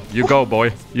 Poro, you go,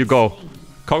 boy. You go.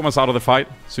 Kog'Maw's out of the fight,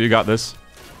 so you got this.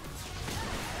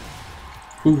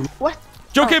 What?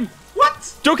 Joke him!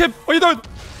 What? Joke him! What are you doing?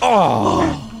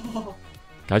 Oh!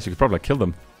 Guys, you could probably kill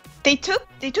them. They took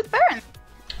Baron.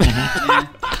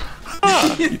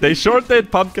 They sure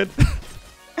did, Pumpkin.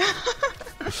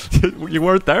 You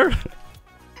weren't there?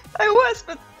 I was,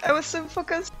 but I was so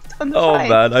focused on the Oh fight.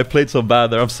 man, I played so bad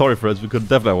there. I'm sorry for us. We could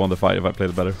definitely have won the fight if I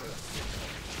played it better.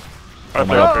 Oh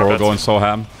my god, Poro going so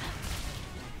ham.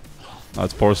 Now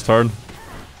it's Poro's turn.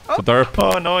 Oh. The derp.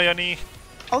 Oh no, Yanni.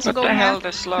 Also What going the hell, ham.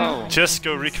 the slow? Just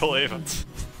go recall Avent.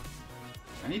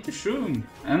 I need to shroom.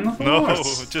 And of No,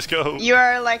 course. just go. You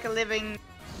are like a living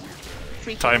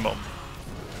freak. Time bomb.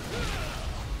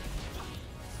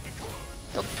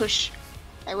 Don't push.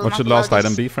 I will What not should allow last this.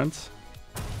 item be, friends?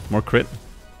 More crit?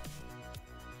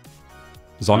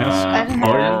 Zhonya's? I don't know.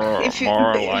 More, If you-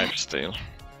 more lifesteal.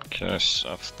 Because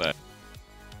of the...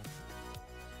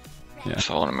 Yeah.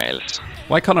 Thorn mails.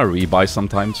 Why can't I rebuy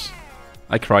sometimes?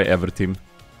 I cry every team.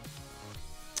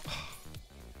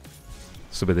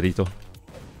 Subedrito.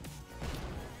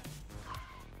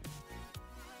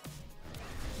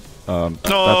 No,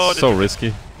 That's so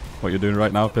risky. What you're doing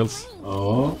right now, Pills.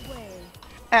 Oh.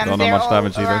 And Don't know they're much all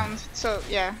damage either. around, so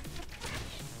yeah.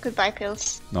 Goodbye,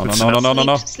 pills. No, no, no, no, no, no,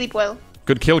 no. Sleep well.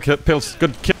 Good kill, Pills.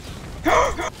 Good kill.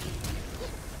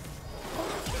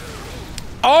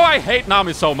 Oh, I hate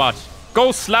Nami so much.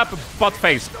 Go slap a butt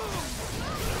face.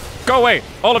 Go away,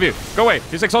 all of you. Go away.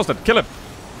 He's exhausted. Kill him.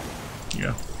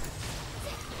 Yeah.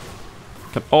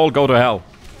 Can all go to hell.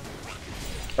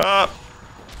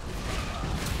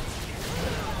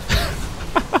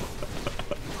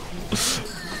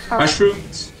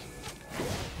 Mushrooms.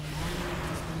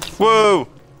 Whoa!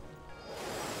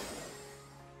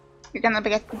 You're gonna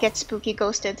get spooky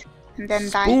ghosted and then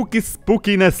die. Spooky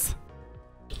spookiness.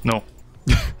 No.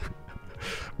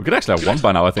 We could actually have won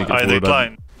by now, I think. If I we would have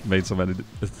decline. made so many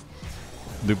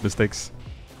noob mistakes.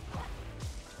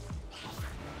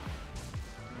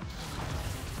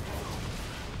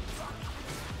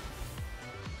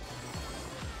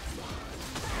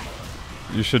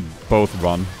 You should both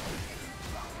run.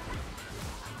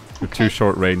 You're too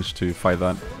short range to fight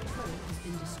that.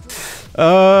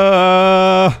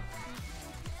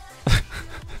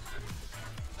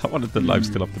 I wanted the live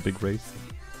still up the big race.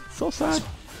 So sad.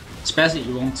 Sp4zie,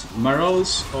 you want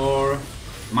Morose or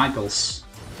Michaels?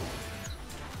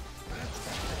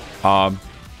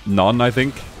 None, I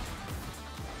think.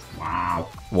 Wow.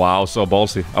 Wow, so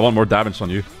ballsy. I want more damage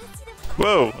on you.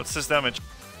 Whoa, what's this damage?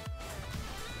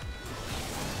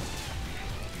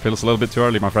 Feels a little bit too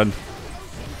early, my friend.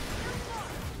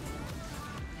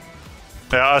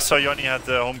 Yeah, I saw Yanni had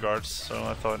the home guards, so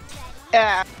I thought...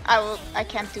 I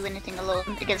can't do anything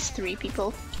alone against 3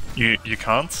 people. You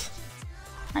can't?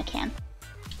 I can.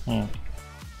 Oh.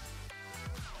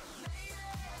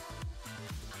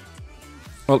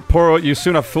 Well, Poro, you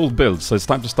soon have full build, so it's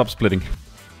time to stop splitting.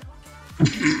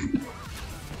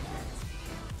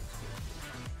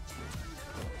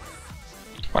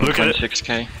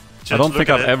 1.6k. I don't think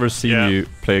I've ever seen you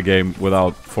play a game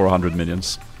without 400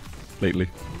 minions lately.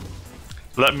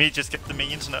 Let me just get the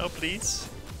minions now, please.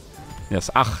 Yes,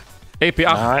 ach. AP, ach.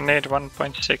 I need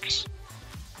 1.6.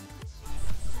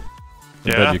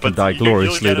 Then you can die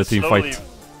gloriously in the team fight.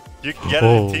 You can get it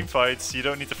in team fights, you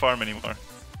don't need to farm anymore.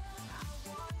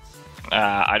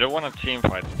 I don't want to team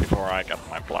fight before I get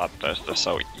my bloodthirster,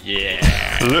 so yeah.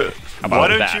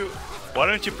 Why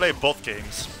don't you play bot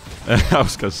games? I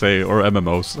was gonna say, or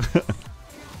MMOs.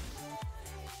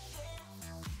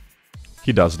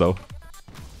 He does though.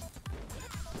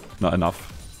 Not enough.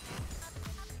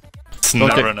 It's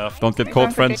never enough. Don't get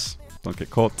caught, friends. Don't get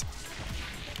caught.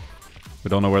 We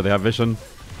don't know where they have vision.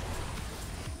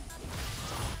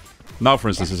 Now, for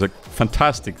instance, is a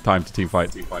fantastic time to team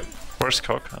fight. Where's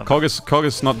Cog? Cog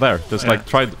is not there. Just like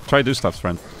try do stuff,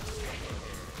 friend.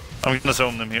 I'm gonna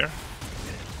zone them here.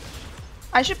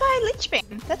 I should buy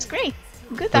Lichbane. That's great.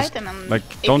 Good item on like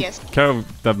APS. don't care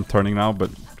of them turning now,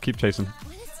 but keep chasing.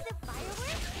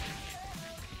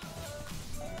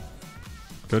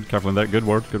 Good, careful in there. Good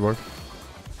word, good word.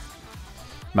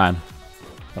 Man,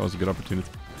 that was a good opportunity.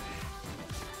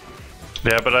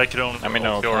 Yeah, but I could only. I mean,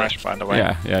 no flash, by the way.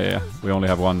 Yeah. We only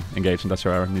have one engaged, and that's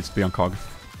your error. Needs to be on Cog.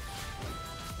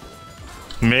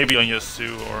 Maybe on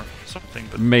Yasu or something,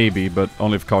 but maybe, but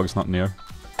only if Cog's not near.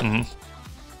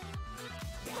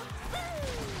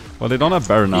 Well, they don't have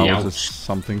Baron now, which is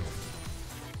something.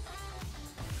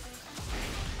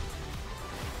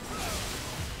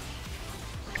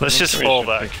 Let's just fall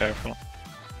back. Be careful.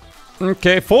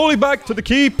 Okay, falling back to the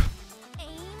keep.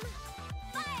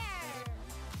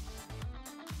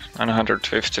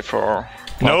 154.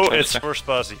 No, it's for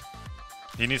Sp4zie.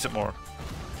 He needs it more.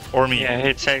 Or me. Yeah,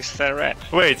 he takes the red.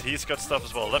 Wait, he's got stuff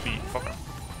as well. Let me fuck him.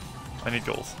 I need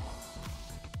gold.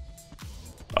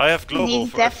 I have global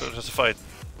for just a fight.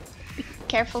 Be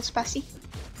careful, Sp4zie.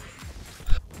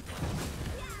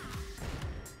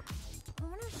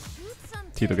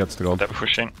 Tito gets the gold. They're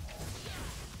pushing.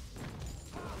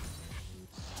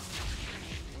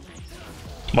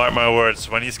 Mark my words,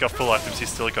 when he's got full items, he's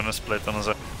still gonna split on his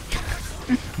own.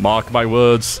 Mark my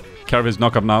words. Care of his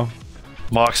knockup now.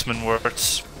 Marksman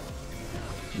words.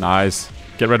 Nice.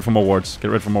 Get ready for more wards. Get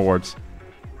ready for more wards.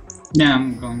 Yeah,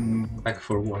 I'm going back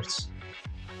for wards.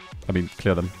 I mean,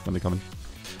 clear them when they come in.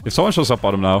 If someone shows up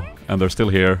bottom now, and they're still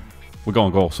here, we're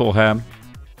gonna go soul ham.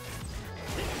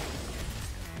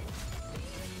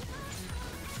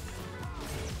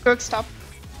 Good stop.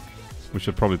 We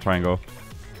should probably try and go.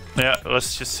 Yeah,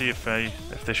 let's just see if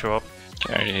they show up.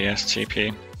 Okay, he has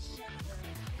TP.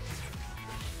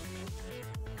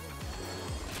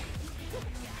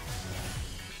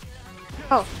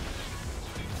 Oh.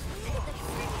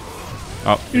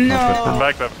 Oh, No.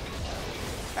 Back.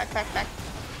 Back.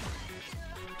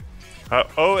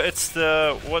 Oh, it's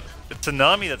the It's the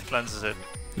Nami that cleanses it.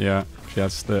 Yeah, she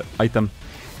has the item.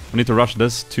 We need to rush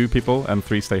this. 2 people and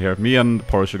 3 stay here. Me and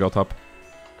Poro should go top.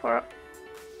 Poro.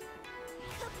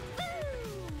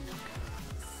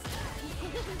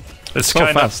 It's so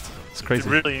kind fast. of. It's crazy.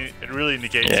 It really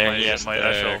negates my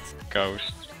Ashel.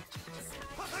 Ghost.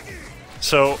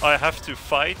 So I have to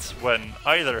fight when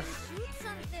either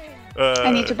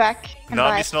I need to back and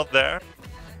Nami's buy. not there,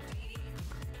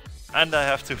 and I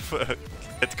have to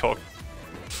get Cog.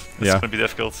 It's gonna be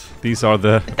difficult. These are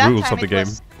the rules of the game.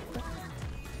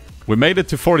 We made it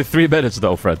to 43 minutes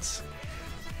though, friends.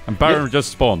 And Baron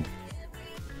just spawned.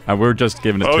 And we're just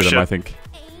giving it to them, I think.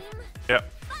 Yeah.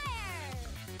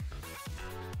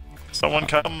 Someone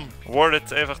come, ward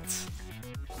it, Evert.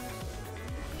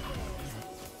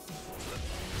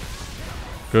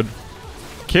 Good.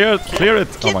 Clear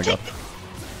it! Oh my god.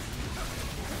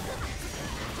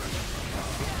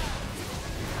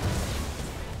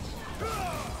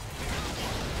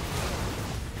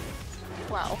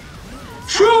 Wow.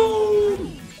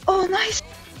 Oh, nice.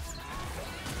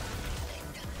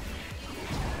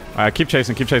 Keep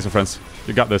chasing, friends.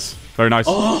 You got this. Very nice.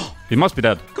 Oh! He must be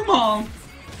dead. Come on!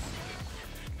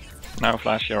 No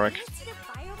flash, Yorick.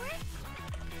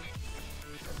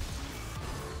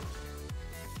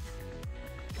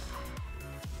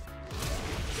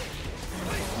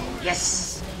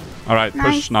 Yes! Alright,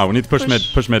 Nice. push now. We need to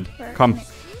push mid. Come.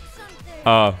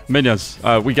 Minions,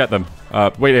 we get them.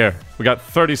 Wait here. We got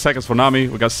 30 seconds for Nami,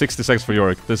 we got 60 seconds for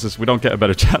Yorick. We don't get a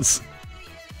better chance.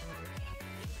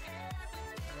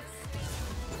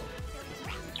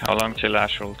 How long till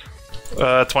Ash ult?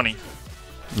 20.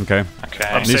 Okay.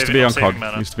 Okay. Needs to be on Cog.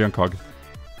 Needs to be on Cog.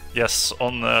 Yes,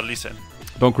 on Lee Sin.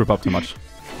 Don't group up too much.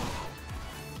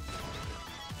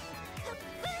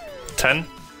 10.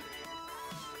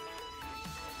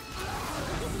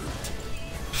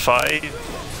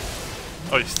 5.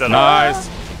 Oh, he's dead. Nice!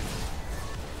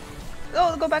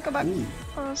 Oh, go back.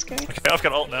 Oh, scary. Okay, I've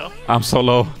got ult now. I'm so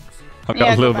low. I've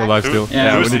got a little bit of life still.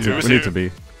 Yeah, we need to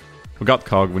be. We got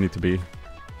Cog, we need to be.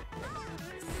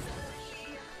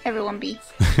 Everyone 1B.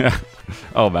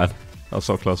 Oh man, that was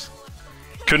so close.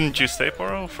 Couldn't you stay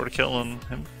Poro for the kill on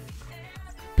him?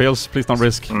 Pills, please don't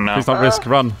risk. No. Please don't risk.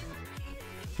 Run.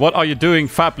 What are you doing,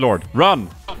 Fab Lord? Run!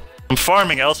 I'm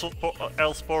farming, else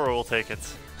Poro will take it.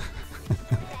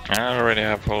 I already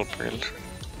have full build.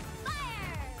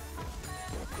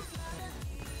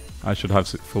 I should have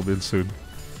full build soon.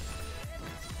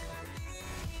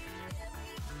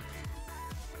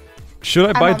 Should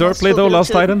I buy Derplay though,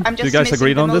 last item? Do you guys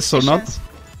agreed on this or not?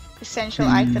 Essential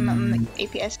item on the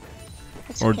APS.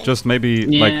 That's Or okay. just maybe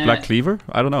like Black Cleaver?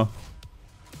 I don't know.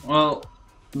 Well,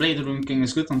 Blade Rune King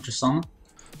is good on Tristana.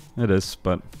 It is,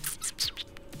 but...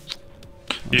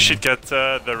 You should get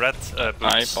the red I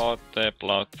boots bought the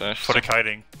blood for the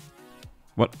kiting.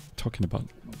 What talking about?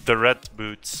 The red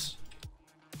boots.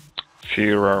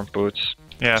 Furor boots.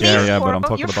 Yeah. Yeah, Please, but I'm Poro,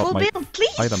 talking your about full my build,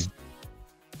 please. item.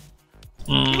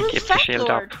 You're Keep the Fat shield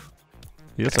Lord. up.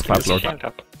 He is a Keep Fab the Lord. shield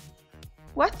up.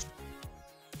 What?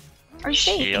 Are you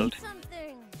saying? Shield.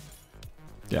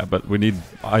 Yeah, but we need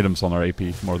items on our AP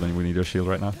more than we need your shield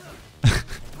right now.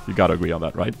 You gotta agree on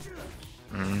that, right?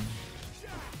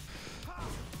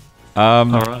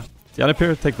 Alright.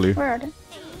 Yanapir, take blue. Where are they?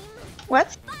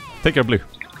 What? Take your blue.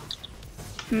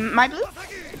 My blue?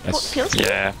 Yes. Pills?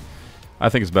 Yeah. I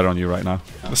think it's better on you right now.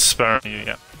 Sparing you,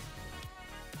 yeah.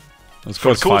 Let's For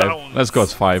go as the 5. cooldowns. Let's go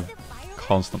as 5.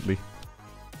 Constantly.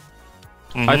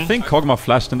 Mhm. I think Kog'Maw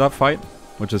flashed in that fight,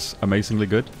 which is amazingly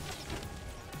good.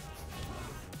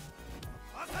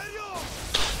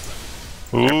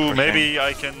 Ooh, maybe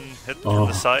I can hit from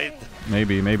the side.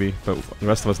 Maybe, but the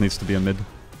rest of us needs to be in mid.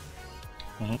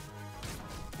 Mhm.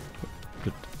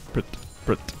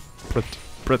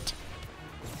 Brit.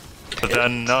 But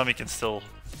then Nami can still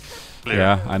clear.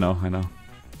 Yeah, I know.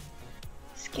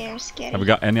 Scary. Have we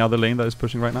got any other lane that is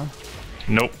pushing right now?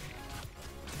 Nope.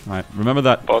 Alright, remember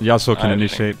that But Yasuo can I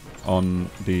initiate on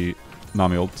the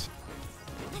Nami ult.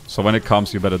 So when it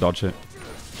comes, you better dodge it.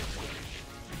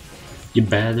 You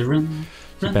better run.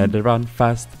 You better run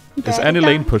fast. Is any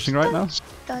lane pushing right now?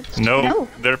 No,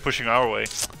 they're pushing our way.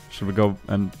 Should we go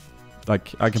and...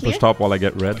 Like, I can push Clear? top while I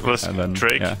get red. It was And then,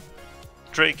 Drake. Yeah.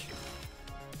 Drake.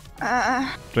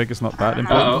 Drake is not that Uh-oh.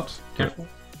 important. Careful.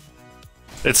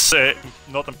 It's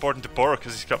not important to Poro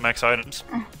because he's got max items.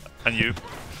 And you.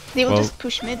 They will Well- just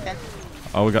push mid then.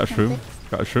 Oh, we got a shroom.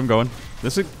 Got a shroom going.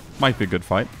 Might be a good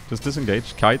fight. Just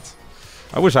disengage. Kite.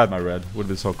 I wish I had my red. Would have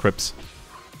been so crips.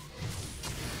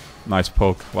 Nice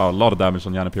poke. Wow, a lot of damage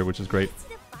on Yanapir, which is great.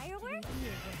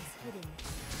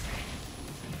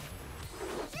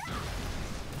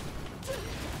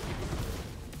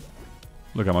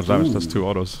 Look how much damage. That's 2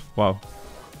 autos. Wow.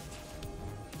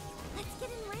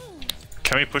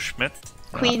 Can we push mid?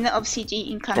 Queen of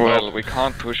CG Uncut. Well, we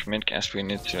can't push mid as we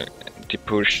need to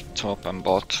push top and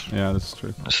bot. Yeah, that's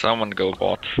true. Someone go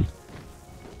bot.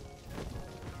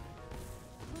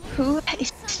 Who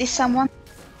is this? Someone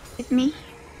with me?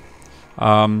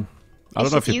 I don't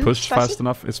Is know it if you you, pushed Sp4zie? fast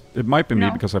enough. It might be me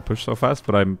No. because I pushed so fast,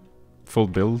 but I'm full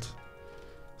build.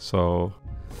 So...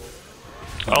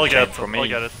 I'll get it. for I'll me.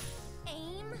 get it.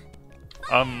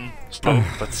 Slow,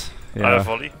 but I have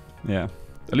volley. Yeah.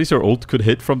 At least your ult could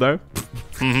hit from there.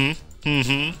 I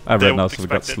I read now, so we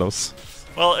got slows.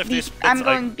 Well, if these I'm splits,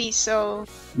 going B, so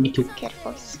Me too.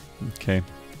 careful. Okay.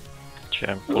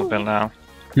 Yeah, full build now.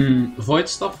 Void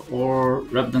stuff or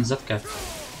Rebden Zcat?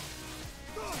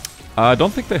 I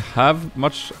don't think they have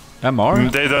much MR.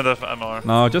 they don't have MR.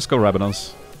 No, just go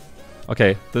Rabadons.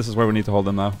 Okay, this is where we need to hold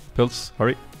them now. Pills,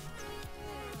 hurry.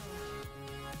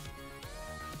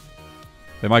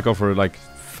 They might go for like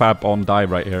fab on die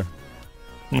right here.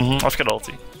 I've got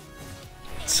ulti.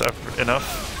 It's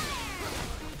enough.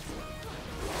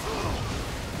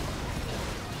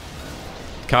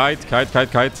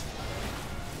 Kite.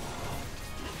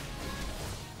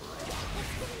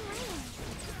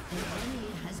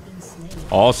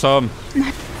 Awesome.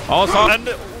 Awesome. And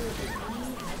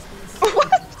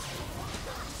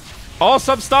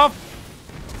Awesome stuff.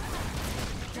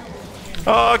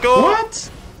 oh, go!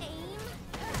 What?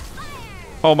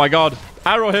 Oh my god.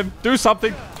 Arrow him. Do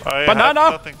something. I Banana!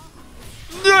 have nothing.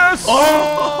 Yes.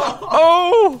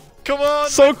 Oh. Come on!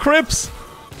 So crips.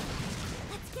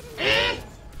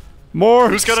 More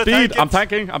Who's gonna speed. tank it? I'm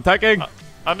tanking.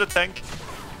 I'm the tank.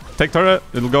 Take turret.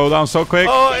 It'll go down so quick.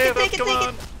 Oh, Take it, come take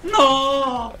on!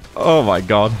 No! Oh my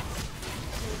god.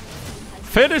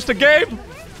 Finish the game.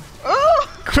 Oh!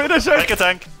 Finish I it. can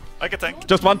tank. I can tank.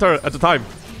 Just one turret at a time.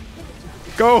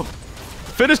 Go.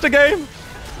 Finish the game.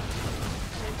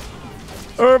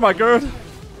 Oh my god.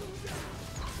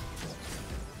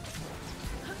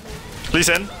 Please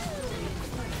in.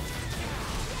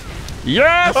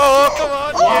 Yes! Oh, come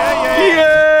on! Yeah!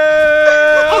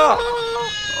 Yeah!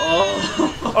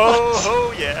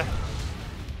 Oh, yeah!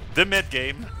 The mid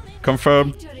game.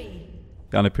 Confirmed.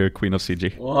 Yanipir, Queen of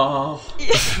CG. Wow.